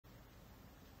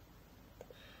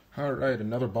Alright,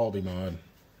 another Baldi mod.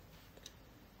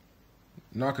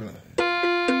 Not gonna...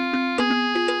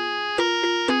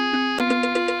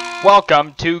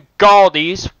 Welcome to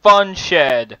Galdi's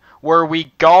Funshed, where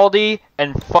we Galdi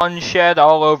and Funshed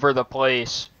all over the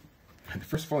place.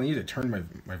 First of all, I need to turn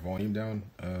my volume down.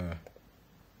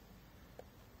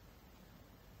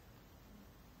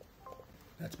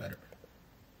 That's better.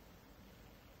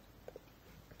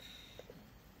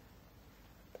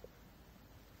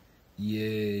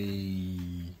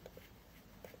 Yay.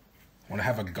 Wanna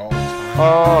have a Galdi time?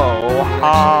 Oh,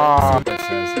 hi. That's what that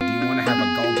says. Do you wanna have a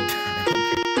Galdi time?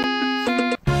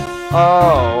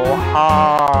 Oh,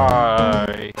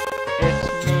 hi.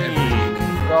 It's me,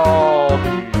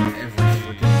 Galdi. Every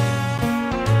freaking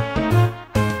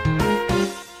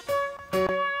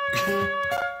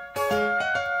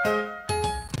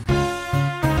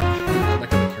I like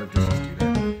how the characters just do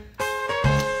that.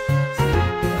 So,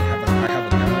 I have a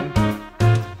gun,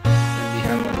 and we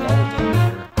have a Galdi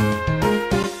here,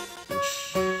 which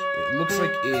it looks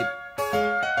like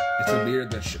it's a mirror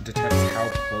that detects how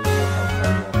close or how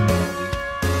far you are from Galdi.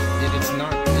 And it's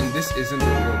not, and this isn't the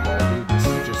real Galdi. This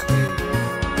is just a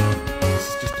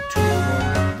tool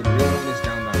one. The real one is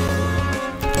down that hole.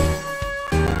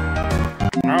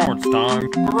 Now it's time.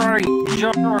 Great,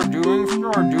 you're doing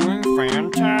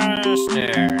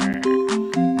fantastic.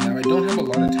 Now I don't have a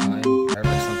lot of time. I have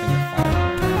like something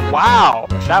at 5. Wow,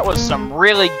 that was some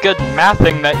really good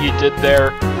mathing that you did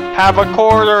there. Have a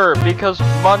quarter, because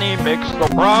money makes the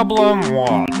Problem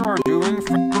one. You're doing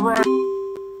great.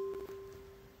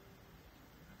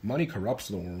 Money corrupts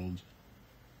the world.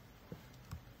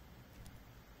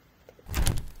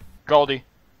 Galdi.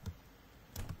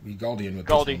 We Galdian with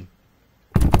Galdi. this one.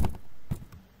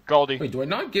 Galdi. Wait, do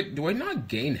I not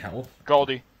gain health?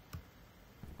 Galdi.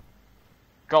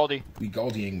 Galdi. We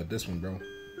Galdiing with this one, bro.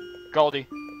 Galdi.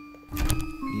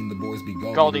 Me and the boys be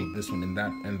Galdiing Galdi. with this one, and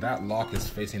that lock is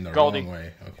facing the Galdi. wrong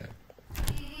way. Okay.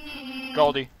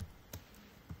 Galdi.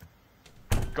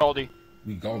 Galdi.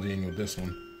 We Galdiing with this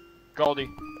one. Galdi.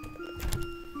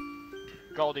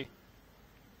 Galdi.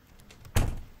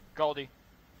 Galdi.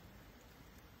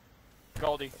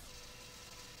 Galdi.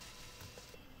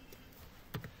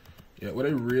 Yeah, what I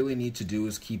really need to do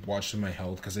is keep watching my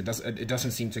health because it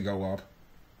doesn't seem to go up.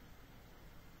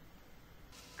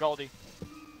 Galdi.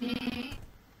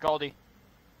 Galdi.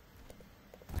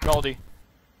 Galdi.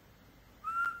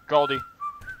 Galdi.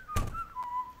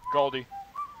 Galdi.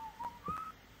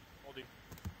 Galdi.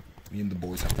 Me and the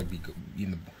boys have to be me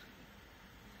and the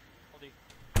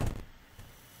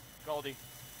Galdi.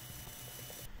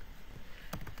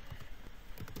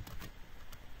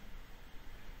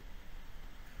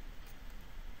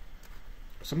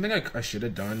 Something I should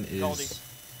have done is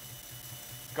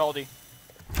Galdi.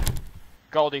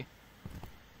 Galdi.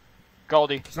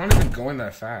 Galdi. It's not even going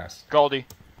that fast. Galdi.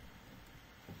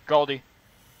 Galdi.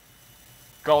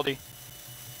 Galdi.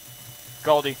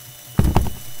 Galdi.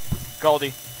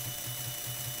 Galdi.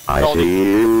 I Galdi. see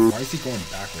you, Why is he going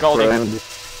backwards? Galdi. friend.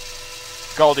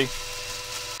 Galdi.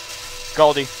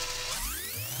 Galdi.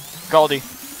 Galdi.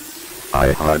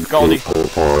 I hunt Galdi. people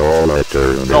for all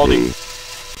eternity. Galdi.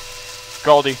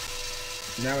 Galdi.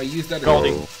 Now I use that.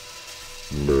 Galdi.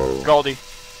 No. Galdi.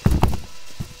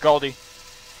 Galdi.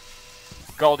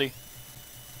 Galdi.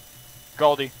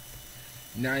 Galdi.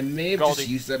 Now I may have Galdi. just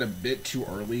used that a bit too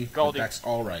early, but Galdi. that's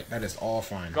all right. That is all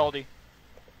fine. Galdi.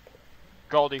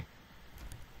 Galdi.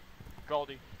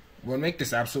 Galdi. What would make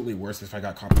this absolutely worse if I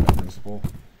got caught by principal?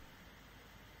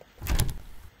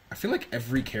 I feel like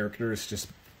every character is just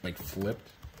like flipped.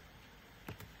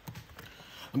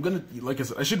 I'm gonna, like I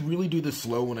said, I should really do this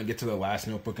slow when I get to the last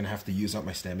notebook and have to use up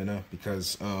my stamina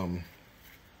because trying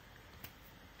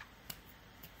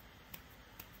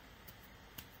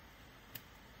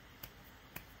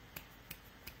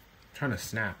to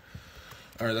snap.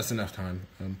 Alright, that's enough time.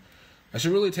 I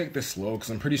should really take this slow because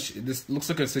I'm pretty sure this looks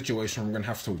like a situation where I'm gonna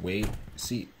have to wait.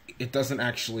 See, it doesn't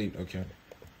actually. Okay.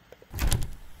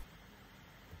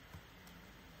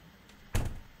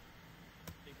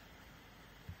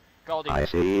 Galdi. I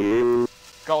see you,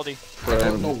 Galdi. I don't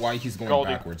friend. know why he's going Galdi.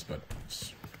 backwards, but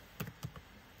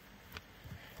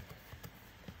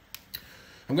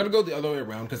I'm gonna go the other way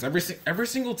around because every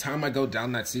single time I go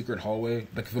down that secret hallway,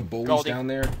 like the bully's Galdi. down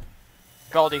there.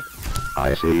 Galdi.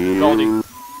 I see you, Galdi.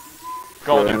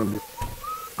 Galdi. friend.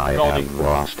 I Galdi. have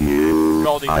lost you.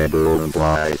 Galdi. I don't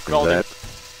like Galdi. that.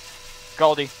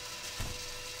 Galdi.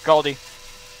 Galdi.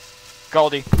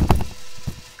 Galdi.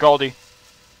 Galdi.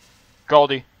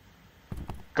 Galdi.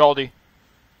 Galdi.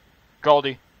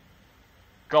 Galdi.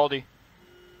 Galdi.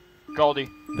 Galdi.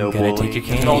 No gonna take your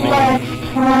candy. Galdi.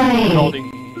 Galdi.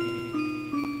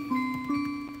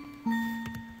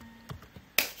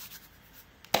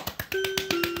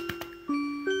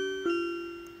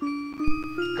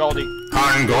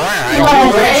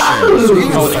 Congratulations! You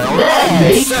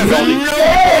found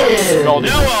Galdi.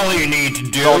 Now all you need to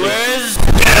do is...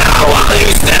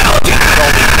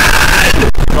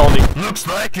 Galdi. Looks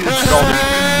like it's...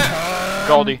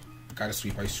 Galdi. Gotta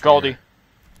sweep, I swear.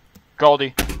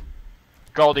 Galdi.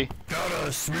 Galdi.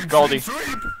 Gotta sweep, Galdi.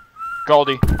 sweep.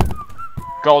 Galdi.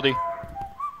 Galdi.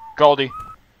 Galdi.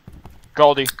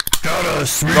 Galdi. Gotta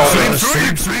sweep, Galdi.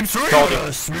 sweep, sweep, sweep. Galdi.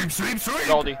 Gotta sweep, sweep, sweep.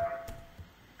 Galdi.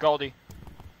 Galdi.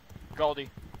 Galdi.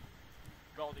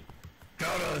 Galdi.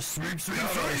 Gotta sweep, sweep,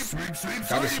 sweep, sweep,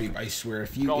 Gotta sweep, I swear.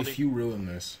 If you ruin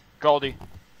this. Galdi.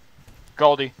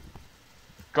 Galdi.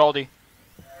 Galdi.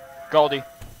 Galdi.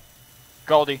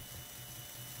 Galdi.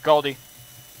 Galdi.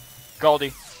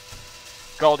 Galdi.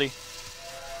 Galdi.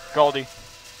 Galdi.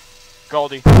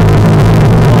 Galdi.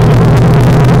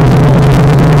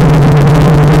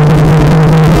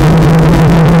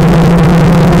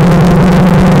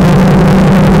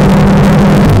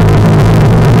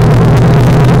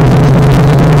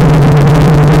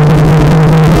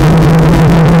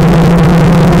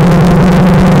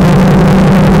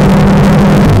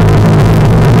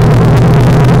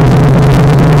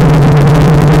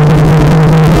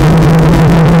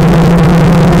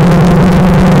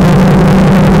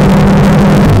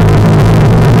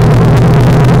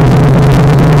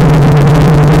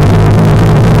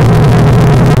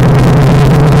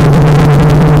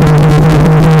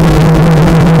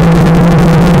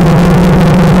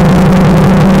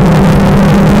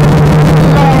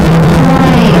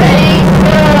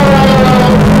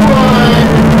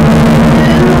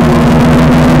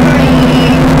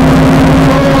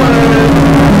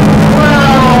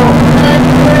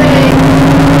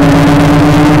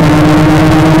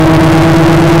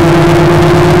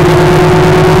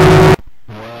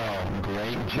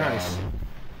 Nice.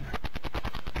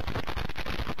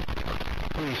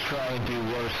 Please try and do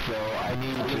worse, though. I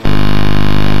need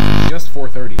to... Just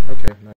 4:30. Okay, nice.